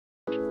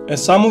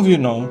As some of you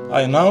know,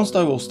 I announced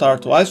I will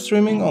start live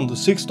streaming on the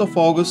 6th of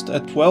August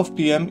at 12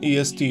 PM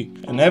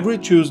EST and every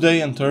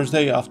Tuesday and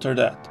Thursday after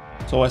that.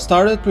 So I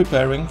started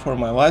preparing for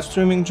my live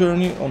streaming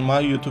journey on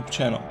my YouTube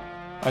channel.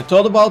 I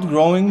thought about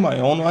growing my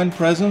online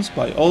presence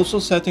by also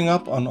setting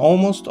up an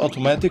almost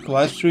automatic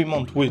live stream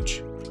on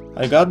Twitch.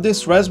 I got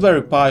this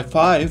Raspberry Pi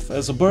 5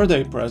 as a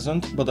birthday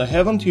present, but I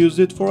haven't used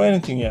it for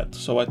anything yet,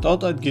 so I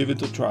thought I'd give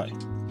it a try.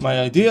 My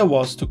idea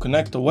was to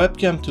connect a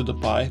webcam to the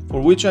Pi,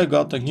 for which I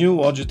got a new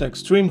Logitech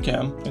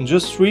StreamCam, and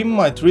just stream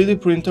my 3D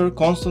printer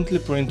constantly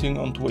printing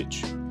on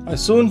Twitch. I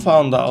soon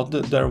found out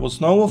that there was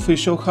no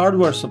official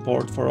hardware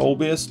support for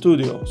OBS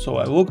Studio, so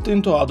I looked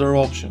into other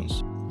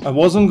options. I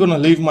wasn't gonna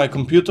leave my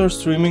computer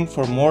streaming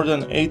for more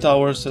than 8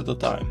 hours at a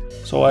time.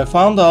 So I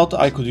found out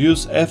I could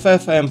use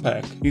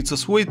FFmpeg. It's a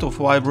suite of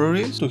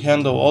libraries to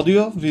handle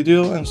audio,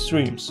 video and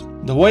streams.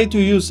 The way to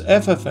use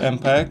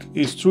FFmpeg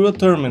is through a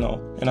terminal,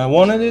 and I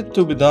wanted it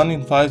to be done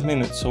in 5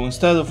 minutes, so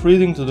instead of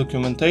reading the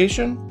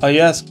documentation, I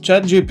asked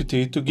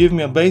ChatGPT to give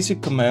me a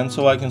basic command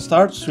so I can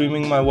start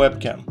streaming my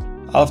webcam.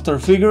 After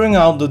figuring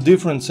out the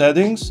different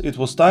settings, it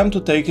was time to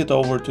take it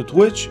over to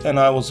Twitch and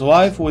I was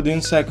live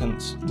within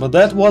seconds. But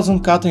that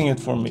wasn't cutting it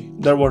for me.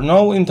 There were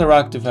no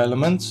interactive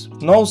elements,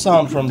 no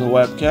sound from the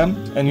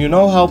webcam, and you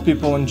know how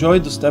people enjoy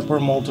the stepper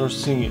motors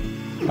singing.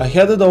 I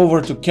headed over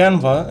to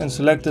Canva and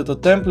selected a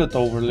template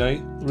overlay,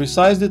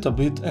 resized it a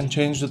bit and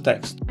changed the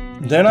text.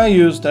 Then I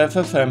used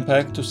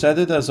FFmpeg to set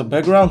it as a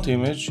background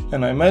image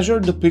and I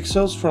measured the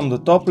pixels from the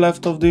top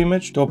left of the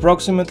image to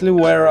approximately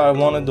where I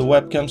wanted the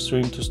webcam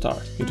stream to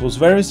start. It was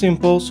very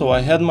simple, so I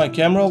had my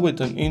camera with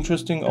an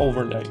interesting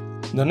overlay.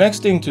 The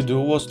next thing to do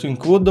was to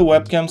include the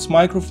webcam's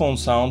microphone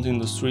sound in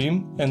the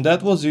stream, and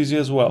that was easy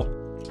as well.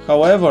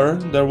 However,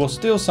 there was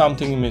still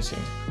something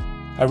missing.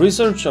 I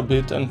researched a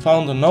bit and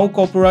found a no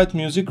copyright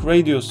music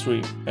radio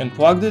stream and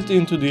plugged it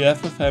into the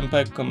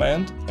FFmpeg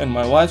command and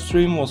my live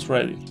stream was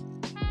ready.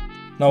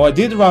 Now I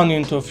did run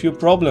into a few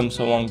problems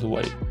along the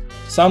way.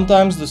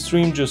 Sometimes the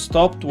stream just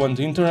stopped when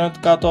the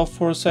internet cut off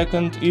for a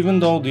second, even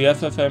though the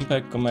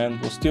FFmpeg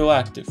command was still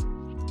active.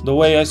 The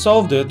way I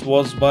solved it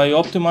was by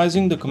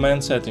optimizing the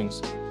command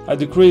settings. I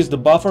decreased the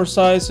buffer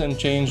size and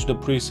changed the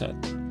preset.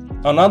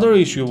 Another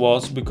issue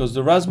was because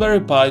the Raspberry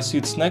Pi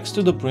sits next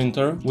to the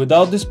printer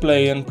without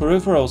display and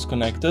peripherals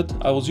connected,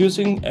 I was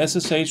using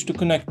SSH to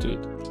connect to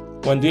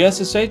it. When the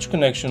SSH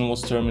connection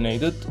was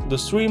terminated, the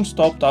stream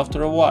stopped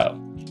after a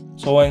while.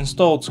 So I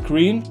installed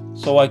Screen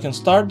so I can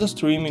start the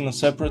stream in a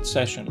separate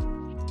session.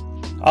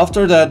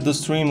 After that the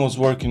stream was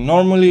working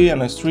normally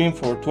and I streamed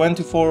for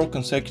 24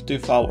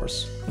 consecutive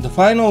hours. The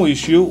final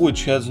issue,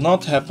 which has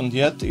not happened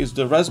yet, is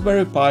the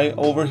Raspberry Pi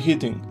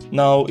overheating.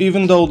 Now,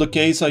 even though the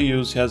case I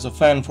use has a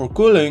fan for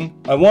cooling,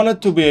 I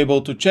wanted to be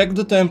able to check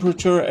the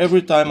temperature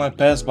every time I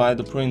pass by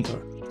the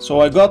printer. So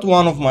I got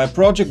one of my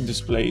project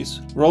displays,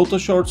 wrote a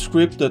short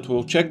script that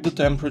will check the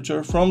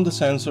temperature from the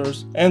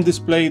sensors and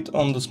display it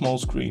on the small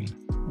screen.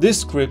 This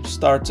script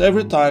starts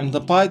every time the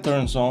Pi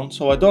turns on,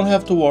 so I don't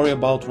have to worry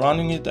about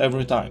running it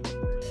every time.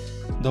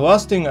 The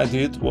last thing I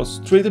did was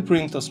 3D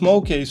print a small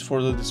case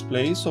for the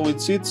display so it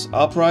sits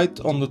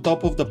upright on the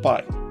top of the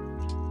Pi.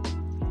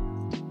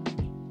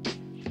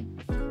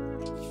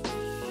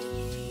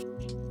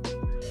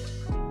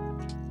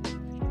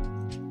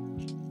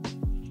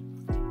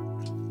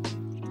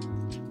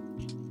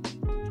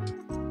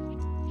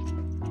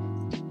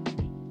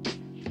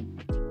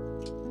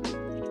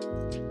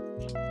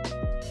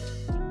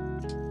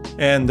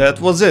 And that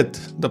was it.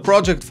 The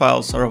project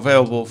files are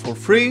available for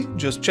free,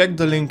 just check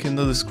the link in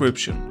the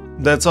description.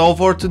 That's all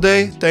for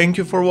today, thank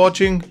you for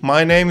watching,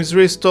 my name is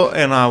Risto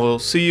and I will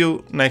see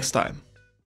you next time.